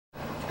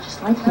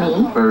like me.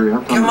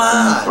 Come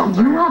on!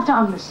 You have to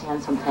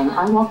understand something.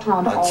 I walked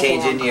around all day.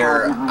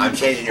 I'm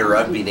changing your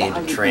rugby name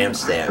to Tramp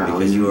Stamp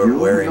because you were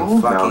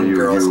wearing fucking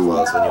girls'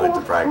 clothes when you went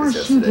to practice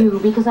yesterday. Of course you do,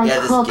 because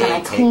I cook and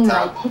I clean and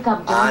I pick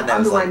up on that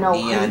was like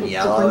neon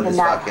yellow and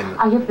fucking.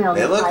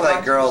 They looked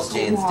like girls'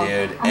 jeans,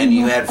 dude, and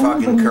you had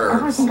fucking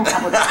curves.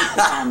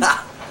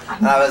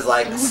 I was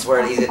like, I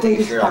swear he's gonna take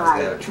his shirt off,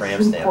 he's gonna have a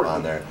Tramp Stamp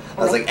on there.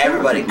 I was like,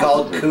 everybody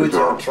called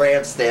Cujo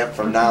Tramp Stamp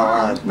from now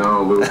on.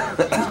 No, Luke,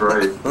 she's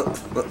right.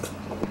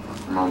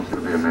 Mom's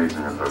gonna be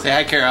amazing. Say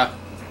hi, Kara.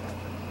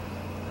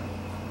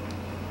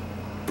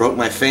 Broke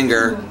my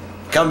finger.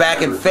 Come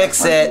back and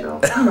fix it.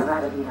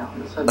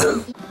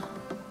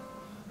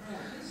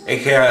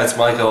 Hey Kara, it's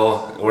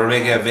Michael. We're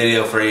making a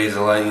video for you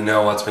to let you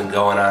know what's been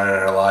going on in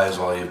our lives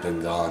while you've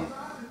been gone.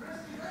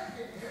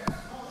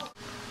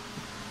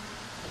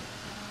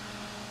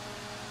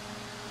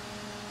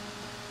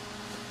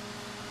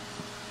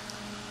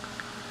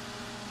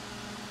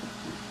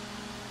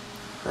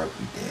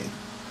 Rugby day.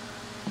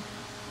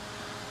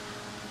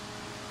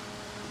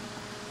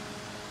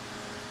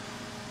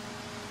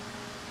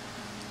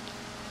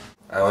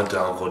 I went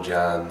to Uncle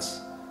John's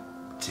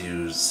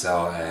to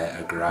sell at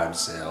a garage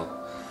sale.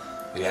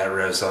 We got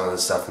rid of some of the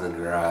stuff in the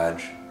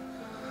garage.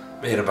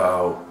 Made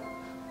about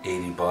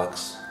 80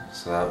 bucks,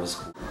 so that was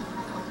cool.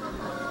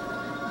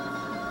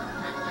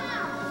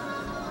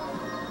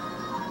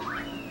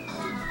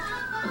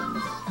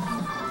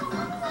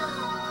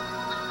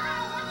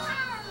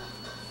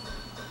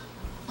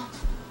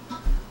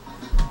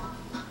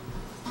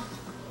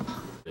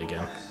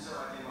 Again.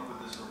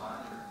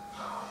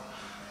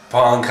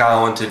 Paul and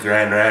Kyle went to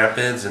Grand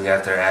Rapids and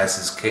got their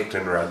asses kicked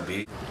in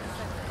rugby.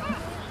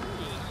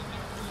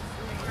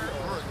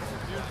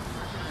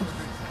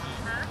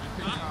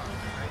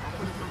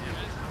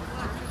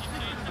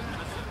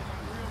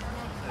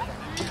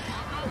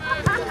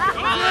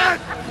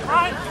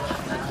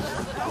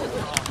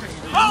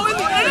 Oh, in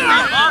the air!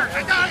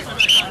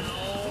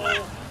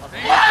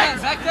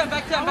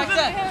 Back down.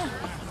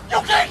 You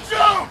can't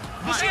jump!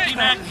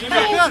 D-Mac! He's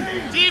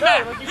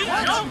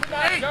jumped!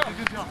 Hey!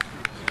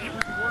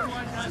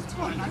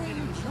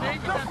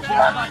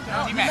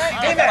 D-Mac!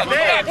 Get him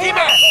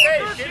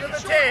the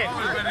tape!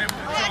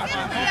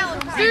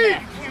 Steve!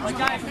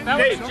 That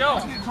was Joe.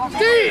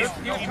 Steve!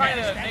 He was trying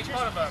to make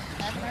fun of him.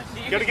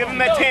 You gotta give him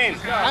that 10.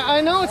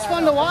 I know it's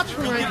fun to watch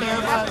from right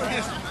there, but...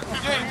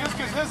 Just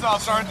because his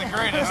offs aren't the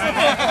greatest.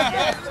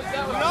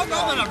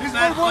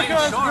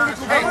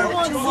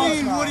 Everyone's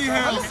seen Woody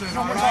Harrelson.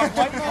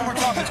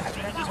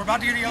 We're about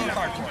to get a yellow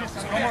card for it,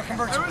 so no more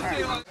converts.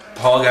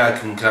 Paul got a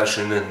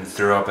concussion and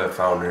threw up at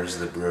Founders,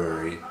 the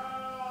brewery,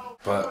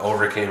 but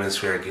overcame his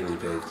fear of guinea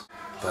pigs,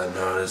 but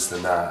noticed the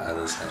knot on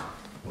his head.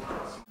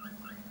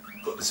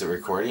 Is it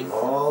recording?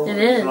 It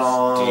is.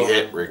 Do you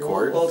hit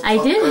record? I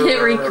did hit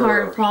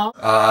record, Paul.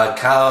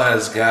 Kyle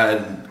has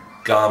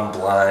gone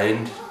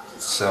blind,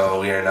 so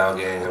we are now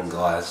getting him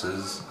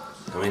glasses,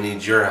 and we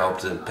need your help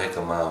to pick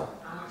him out.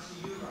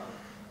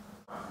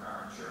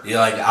 You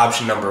like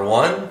option number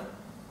 1?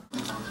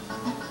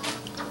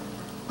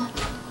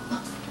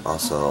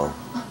 Also,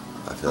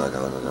 I feel like I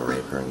look like a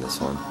raper in this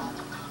one.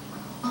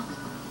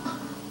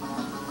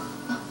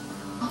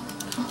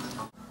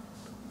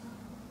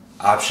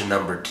 Option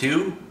number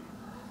 2?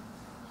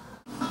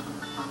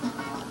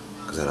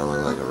 Because I don't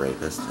look like a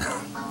rapist.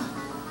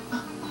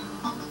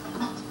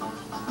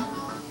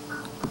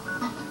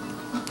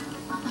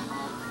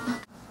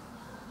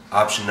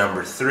 Option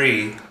number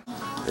 3?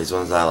 These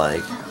ones I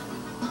like.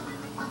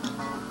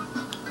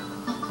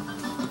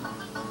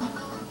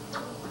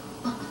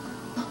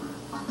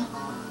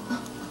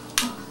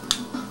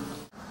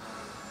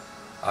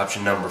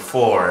 Option number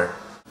 4?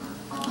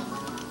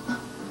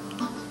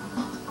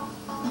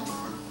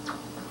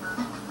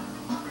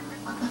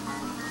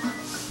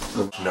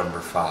 Option number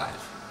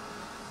 5?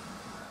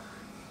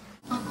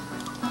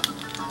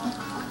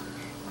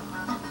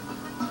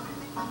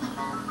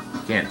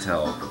 You can't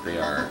tell, but they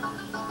are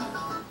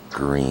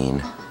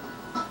Green.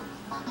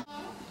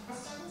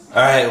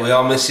 Alright, we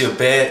all miss you a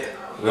bit.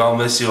 We all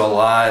miss you a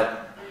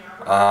lot.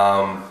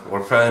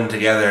 We're putting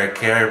together a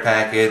care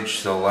package,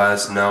 so let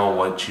us know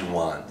what you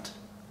want.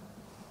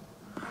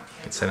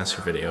 send us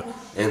your video.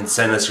 And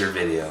send us your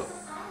video.